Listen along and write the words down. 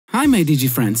Hi my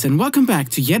Digi-friends and welcome back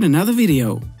to yet another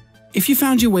video. If you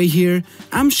found your way here,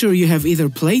 I'm sure you have either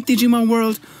played Digimon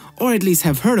World or at least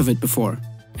have heard of it before.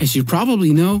 As you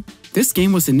probably know, this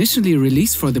game was initially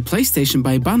released for the PlayStation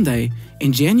by Bandai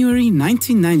in January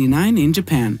 1999 in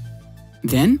Japan.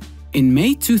 Then, in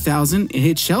May 2000 it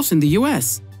hit shelves in the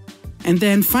US. And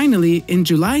then finally, in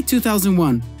July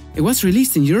 2001, it was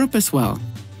released in Europe as well.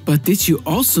 But did you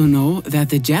also know that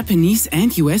the Japanese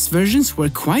and US versions were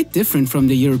quite different from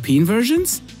the European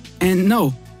versions? And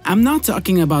no, I'm not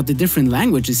talking about the different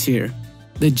languages here.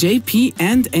 The JP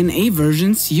and NA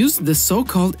versions used the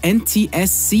so-called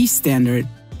NTSC standard,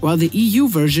 while the EU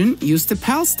version used the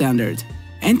PAL standard.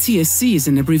 NTSC is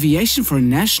an abbreviation for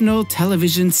National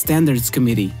Television Standards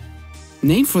Committee,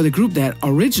 named for the group that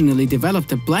originally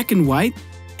developed a black and white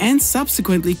and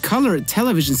subsequently colored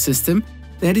television system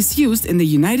that is used in the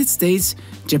United States,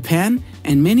 Japan,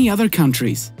 and many other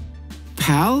countries.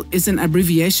 PAL is an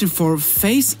abbreviation for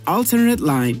Phase Alternate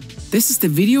Line. This is the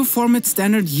video format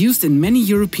standard used in many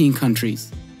European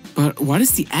countries. But what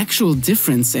is the actual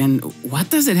difference and what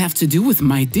does it have to do with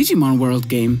my Digimon World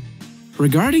game?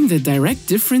 Regarding the direct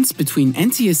difference between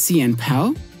NTSC and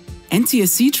PAL,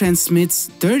 NTSC transmits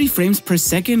 30 frames per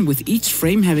second with each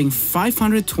frame having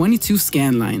 522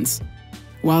 scan lines,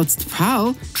 whilst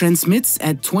PAL transmits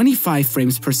at 25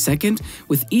 frames per second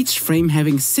with each frame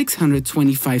having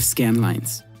 625 scan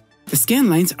lines. The scan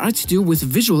lines are to do with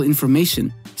visual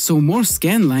information, so more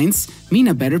scan lines mean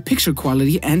a better picture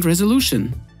quality and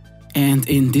resolution. And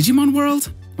in Digimon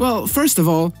World? Well, first of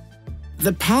all,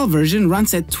 the PAL version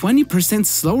runs at 20%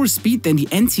 slower speed than the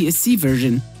NTSC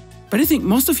version, but I think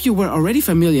most of you were already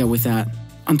familiar with that.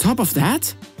 On top of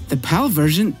that, the PAL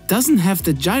version doesn't have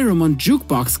the Gyromon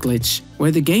jukebox glitch,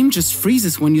 where the game just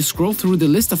freezes when you scroll through the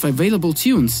list of available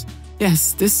tunes.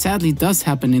 Yes, this sadly does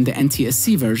happen in the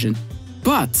NTSC version.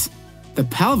 But the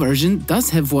PAL version does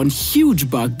have one huge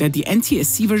bug that the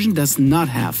NTSC version does not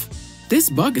have. This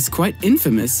bug is quite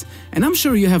infamous, and I'm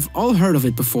sure you have all heard of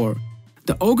it before.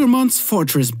 The Ogremon's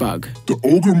Fortress bug. The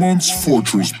Ogremon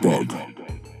Fortress bug.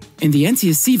 In the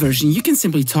NTSC version, you can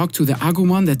simply talk to the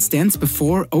Agumon that stands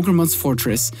before Ogremon's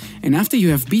Fortress, and after you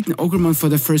have beaten Ogremon for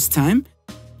the first time,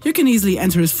 you can easily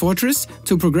enter his fortress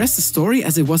to progress the story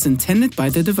as it was intended by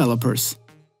the developers.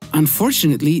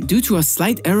 Unfortunately, due to a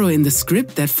slight error in the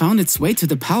script that found its way to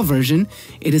the PAL version,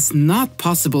 it is not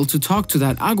possible to talk to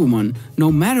that Agumon,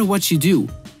 no matter what you do.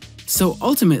 So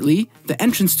ultimately, the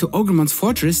entrance to Ogremon's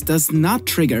Fortress does not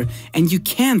trigger and you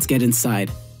can't get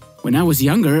inside. When I was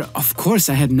younger, of course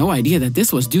I had no idea that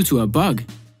this was due to a bug.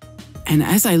 And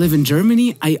as I live in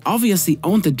Germany, I obviously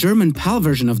owned the German PAL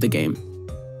version of the game.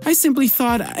 I simply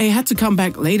thought I had to come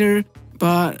back later,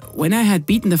 but when I had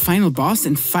beaten the final boss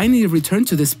and finally returned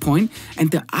to this point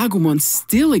and the Agumon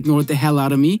still ignored the hell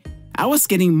out of me, I was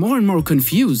getting more and more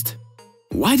confused.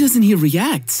 Why doesn't he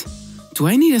react? Do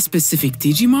I need a specific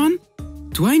Digimon?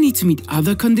 Do I need to meet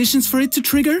other conditions for it to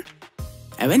trigger?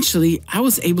 Eventually, I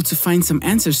was able to find some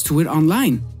answers to it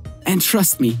online. And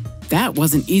trust me, that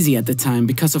wasn't easy at the time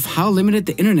because of how limited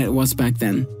the internet was back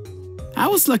then. I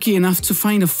was lucky enough to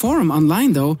find a forum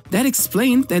online though that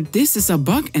explained that this is a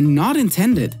bug and not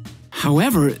intended.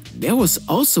 However, there was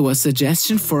also a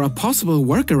suggestion for a possible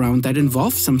workaround that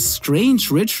involved some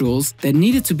strange rituals that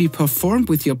needed to be performed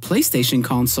with your PlayStation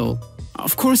console.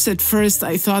 Of course, at first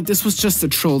I thought this was just a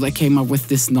troll that came up with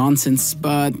this nonsense,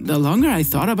 but the longer I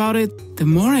thought about it, the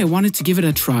more I wanted to give it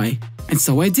a try. And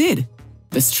so I did.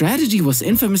 The strategy was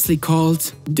infamously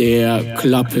called Der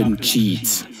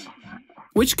Klappen-Cheat,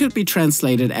 which could be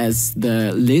translated as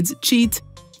the lid cheat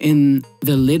in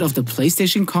the lid of the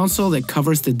PlayStation console that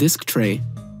covers the disc tray.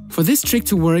 For this trick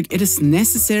to work, it is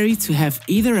necessary to have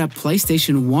either a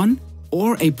PlayStation 1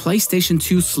 or a PlayStation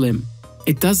 2 Slim.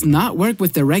 It does not work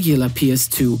with the regular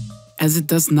PS2, as it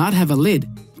does not have a lid.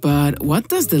 But what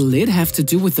does the lid have to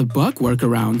do with the bug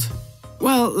workaround?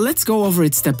 Well, let's go over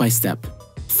it step by step.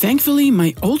 Thankfully,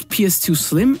 my old PS2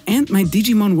 Slim and my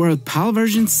Digimon World PAL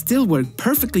version still work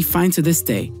perfectly fine to this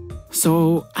day.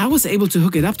 So I was able to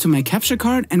hook it up to my capture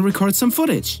card and record some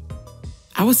footage.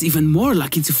 I was even more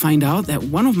lucky to find out that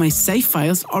one of my save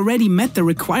files already met the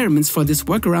requirements for this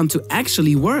workaround to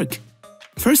actually work.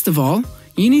 First of all,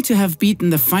 you need to have beaten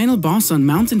the final boss on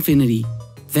Mount Infinity.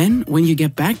 Then, when you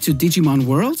get back to Digimon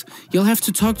World, you'll have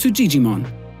to talk to Digimon.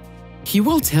 He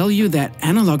will tell you that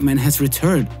Analogman has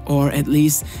returned, or at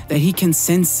least that he can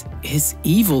sense his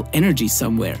evil energy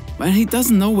somewhere, but he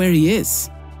doesn't know where he is.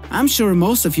 I'm sure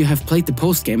most of you have played the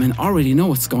postgame and already know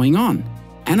what's going on.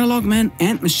 Analogman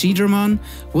and Mashidramon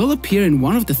will appear in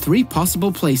one of the three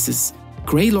possible places: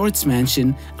 Grey Lord's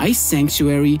Mansion, Ice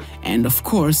Sanctuary, and of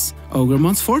course,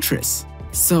 Ogremon's Fortress.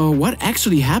 So what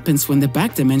actually happens when the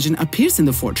back dimension appears in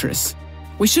the fortress?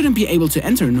 We shouldn't be able to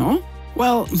enter, no?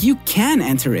 Well, you can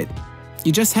enter it.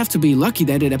 You just have to be lucky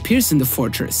that it appears in the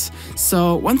fortress.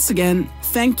 So once again,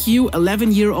 thank you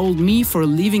 11-year-old me for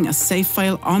leaving a save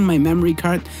file on my memory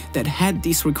card that had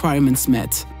these requirements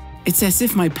met. It's as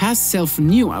if my past self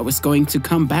knew I was going to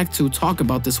come back to talk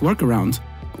about this workaround.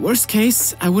 Worst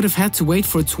case, I would have had to wait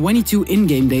for 22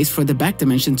 in-game days for the back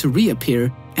dimension to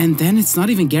reappear, and then it's not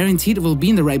even guaranteed it will be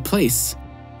in the right place.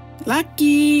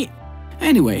 Lucky!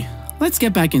 Anyway, let's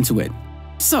get back into it.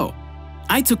 So,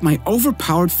 I took my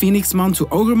overpowered Phoenixmon to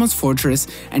Ogremon's fortress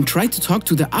and tried to talk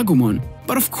to the Agumon,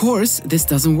 but of course this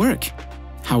doesn't work.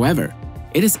 However,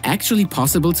 it is actually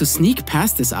possible to sneak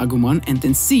past this Agumon and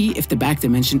then see if the back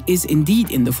dimension is indeed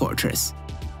in the fortress.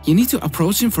 You need to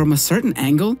approach him from a certain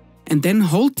angle and then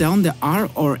hold down the R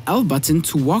or L button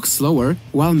to walk slower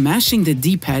while mashing the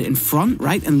D-pad in front,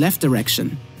 right and left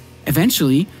direction.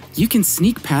 Eventually, you can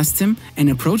sneak past him and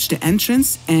approach the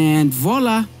entrance, and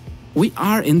voila! We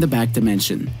are in the back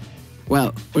dimension.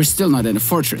 Well, we're still not in a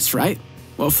fortress, right?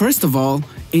 Well, first of all,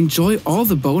 enjoy all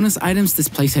the bonus items this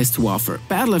place has to offer,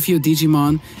 battle a few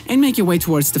Digimon, and make your way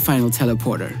towards the final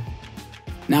teleporter.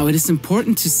 Now, it is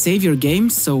important to save your game,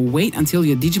 so wait until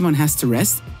your Digimon has to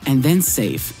rest and then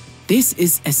save. This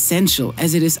is essential,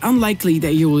 as it is unlikely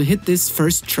that you will hit this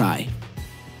first try.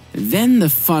 Then the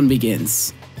fun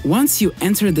begins. Once you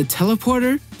enter the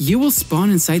teleporter, you will spawn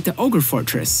inside the Ogre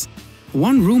Fortress,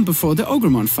 one room before the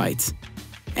Ogremon fight.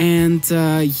 And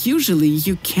usually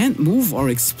you can't move or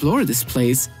explore this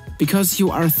place because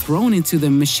you are thrown into the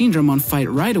Machinedramon fight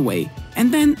right away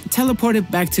and then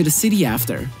teleported back to the city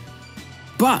after.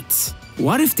 But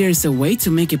what if there's a way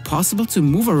to make it possible to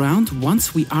move around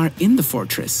once we are in the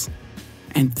fortress?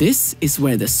 And this is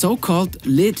where the so-called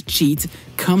lid cheat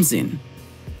comes in.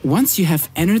 Once you have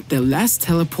entered the last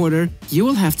teleporter, you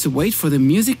will have to wait for the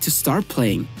music to start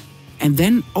playing, and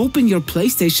then open your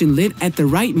PlayStation lid at the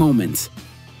right moment.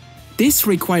 This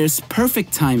requires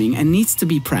perfect timing and needs to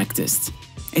be practiced.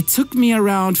 It took me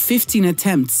around 15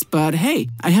 attempts, but hey,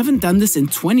 I haven't done this in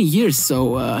 20 years,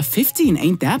 so 15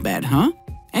 ain't that bad, huh?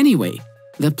 Anyway,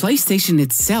 the PlayStation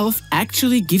itself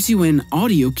actually gives you an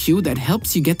audio cue that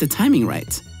helps you get the timing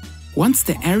right. Once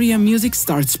the area music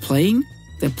starts playing,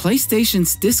 the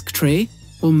PlayStation's disc tray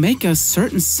will make a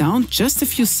certain sound just a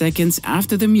few seconds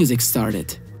after the music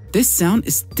started. This sound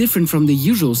is different from the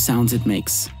usual sounds it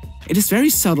makes. It is very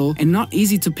subtle and not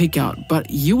easy to pick out, but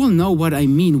you will know what I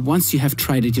mean once you have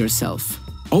tried it yourself.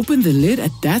 Open the lid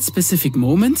at that specific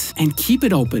moment and keep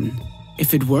it open.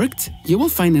 If it worked, you will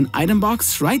find an item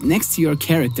box right next to your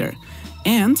character,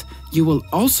 and you will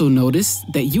also notice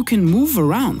that you can move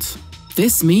around.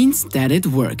 This means that it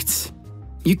worked.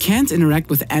 You can't interact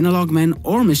with Analog Man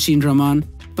or Machinedramon,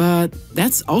 but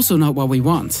that's also not what we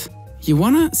want. You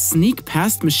wanna sneak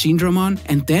past Machinedramon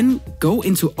and then go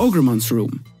into Ogremon's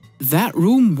room. That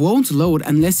room won't load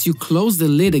unless you close the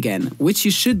lid again, which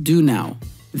you should do now.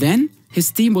 Then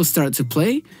his theme will start to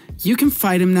play. You can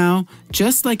fight him now,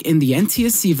 just like in the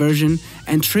NTSC version,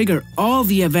 and trigger all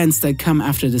the events that come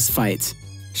after this fight.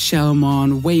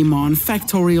 Shellmon, Waymon,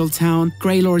 Factorial Town,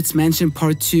 Greylord's Mansion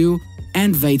Part 2,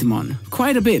 and Vaidmon.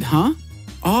 Quite a bit, huh?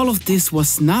 All of this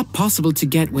was not possible to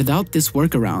get without this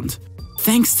workaround.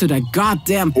 Thanks to the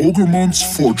goddamn Ogremon's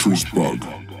fortress bug.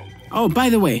 Oh, by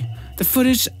the way, the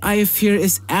footage I have here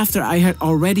is after I had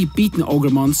already beaten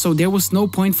Ogremon, so there was no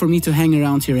point for me to hang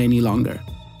around here any longer.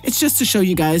 It's just to show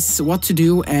you guys what to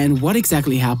do and what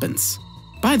exactly happens.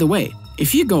 By the way,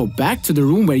 if you go back to the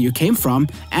room where you came from,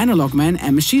 Analog Man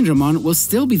and Machinedramon will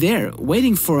still be there,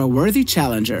 waiting for a worthy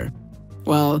challenger.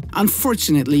 Well,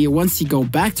 unfortunately, once you go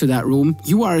back to that room,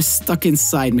 you are stuck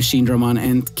inside Machinedramon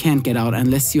and can't get out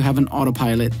unless you have an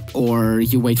autopilot or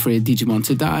you wait for your Digimon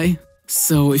to die.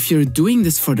 So if you're doing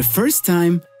this for the first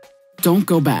time, don't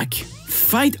go back.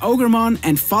 Fight Ogremon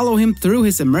and follow him through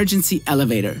his emergency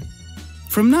elevator.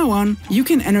 From now on, you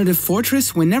can enter the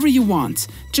fortress whenever you want,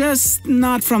 just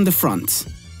not from the front.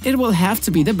 It will have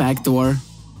to be the back door.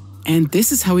 And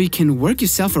this is how you can work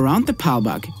yourself around the PAL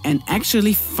bug and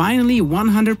actually finally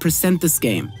 100% this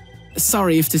game.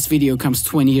 Sorry if this video comes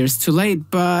 20 years too late,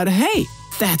 but hey,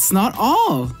 that's not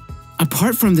all!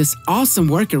 Apart from this awesome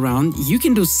workaround, you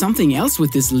can do something else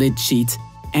with this lid cheat,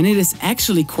 and it is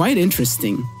actually quite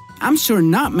interesting. I'm sure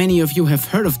not many of you have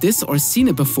heard of this or seen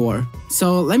it before,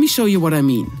 so let me show you what I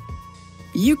mean.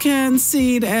 You can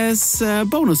see it as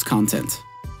bonus content.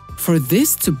 For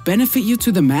this to benefit you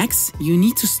to the max, you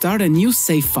need to start a new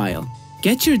save file.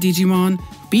 Get your Digimon,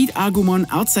 beat Agumon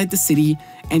outside the city,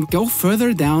 and go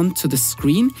further down to the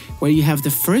screen where you have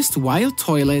the first wild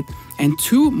toilet and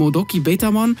 2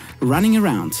 ModokiBetamon running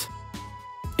around.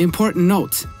 Important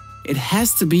note, it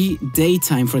has to be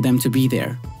daytime for them to be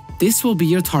there. This will be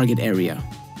your target area.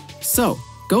 So,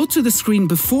 go to the screen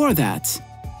before that.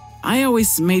 I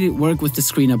always made it work with the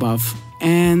screen above.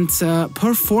 And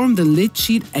perform the lit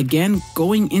cheat again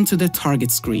going into the target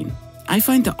screen. I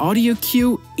find the audio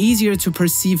cue easier to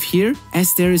perceive here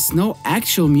as there is no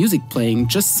actual music playing,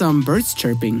 just some birds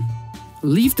chirping.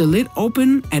 Leave the lid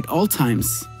open at all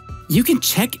times. You can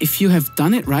check if you have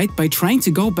done it right by trying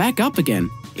to go back up again.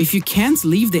 If you can't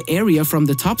leave the area from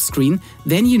the top screen,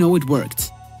 then you know it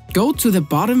worked. Go to the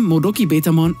bottom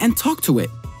ModokiBetamon and talk to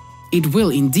it. It will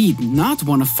indeed not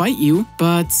want to fight you,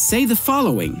 but say the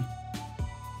following.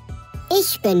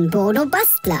 Ich bin Bodo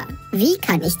Bastler. Wie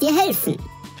kann ich dir helfen?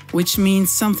 Which means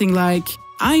something like,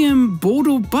 I am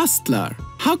Bodo Bastler.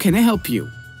 How can I help you?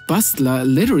 Bastler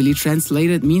literally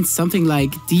translated means something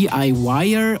like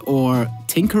DIYer or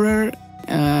tinkerer.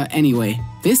 Anyway,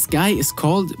 this guy is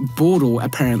called Bodo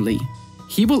apparently.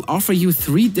 He will offer you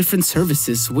 3 different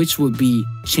services, which will be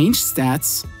change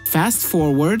stats, fast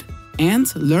forward,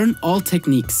 and learn all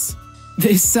techniques.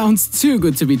 This sounds too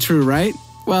good to be true, right?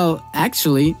 Well,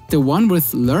 actually, the one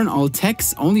with learn all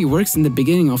techs only works in the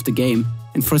beginning of the game,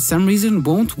 and for some reason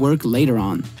won't work later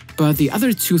on. But the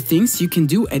other 2 things you can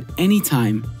do at any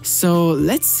time. So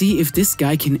let's see if this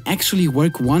guy can actually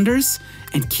work wonders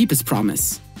and keep his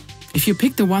promise. If you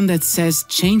pick the one that says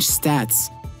change stats,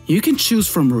 you can choose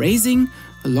from raising,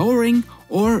 lowering,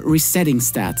 or resetting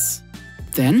stats.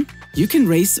 Then, you can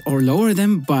raise or lower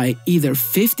them by either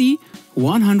 50,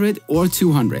 100, or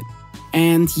 200.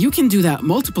 And you can do that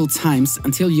multiple times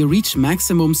until you reach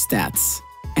maximum stats.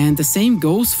 And the same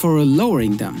goes for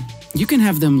lowering them. You can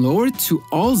have them lowered to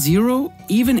all 0,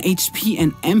 even HP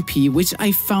and MP, which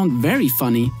I found very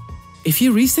funny. If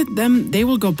you reset them, they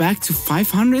will go back to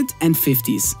 500 and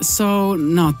 50s, so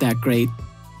not that great.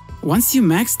 Once you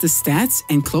max the stats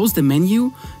and close the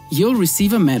menu, you'll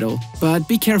receive a medal. But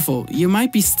be careful, you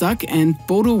might be stuck and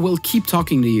Bodo will keep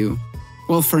talking to you.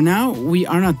 Well, for now, we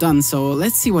are not done, so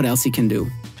let's see what else he can do.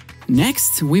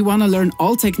 Next, we want to learn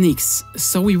all techniques,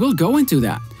 so we will go into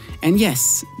that. And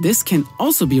yes, this can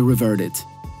also be reverted.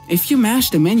 If you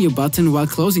mash the menu button while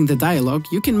closing the dialogue,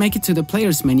 you can make it to the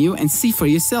player's menu and see for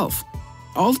yourself.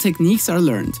 All techniques are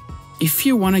learned. If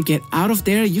you want to get out of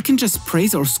there, you can just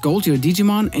praise or scold your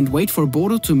Digimon and wait for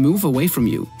Bodo to move away from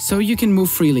you, so you can move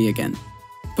freely again.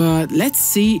 But let's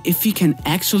see if you can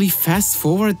actually fast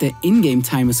forward the in-game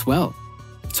time as well.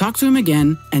 Talk to him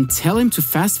again and tell him to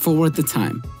fast forward the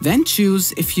time. Then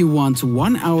choose if you want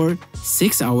 1 hour,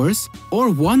 6 hours, or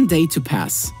 1 day to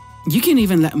pass. You can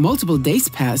even let multiple days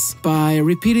pass by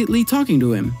repeatedly talking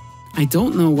to him. I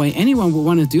don't know why anyone would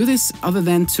want to do this other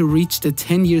than to reach the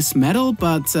 10 years medal,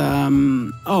 but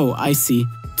oh, I see.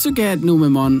 To get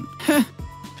Numemon.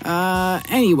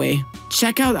 Anyway,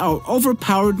 check out our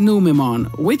overpowered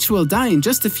Numemon, which will die in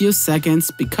just a few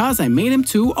seconds because I made him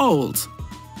too old.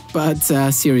 But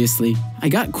seriously, I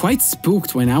got quite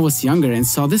spooked when I was younger and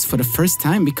saw this for the first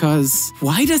time because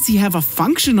why does he have a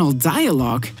functional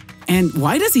dialogue? And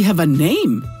why does he have a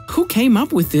name? Who came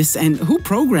up with this and who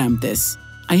programmed this?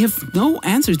 I have no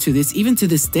answer to this even to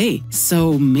this day,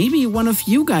 so maybe one of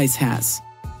you guys has.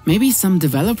 Maybe some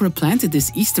developer planted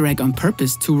this Easter egg on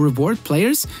purpose to reward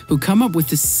players who come up with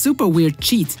this super weird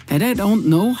cheat that I don't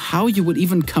know how you would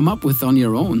even come up with on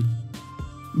your own.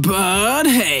 But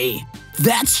hey,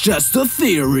 that's just a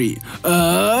theory.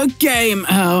 Game.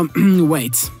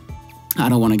 Wait. I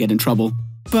don't want to get in trouble.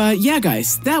 But yeah,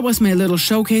 guys, that was my little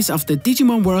showcase of the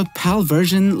Digimon World PAL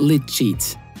version lit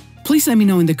cheat. Please let me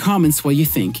know in the comments what you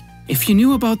think. If you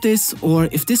knew about this, or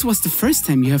if this was the first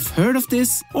time you have heard of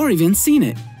this, or even seen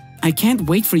it. I can't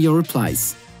wait for your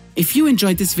replies. If you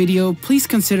enjoyed this video, please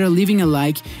consider leaving a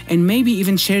like and maybe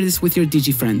even share this with your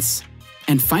Digi-friends.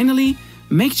 And finally,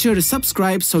 make sure to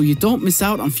subscribe so you don't miss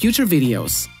out on future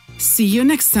videos. See you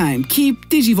next time. Keep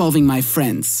Digivolving, my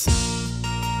friends.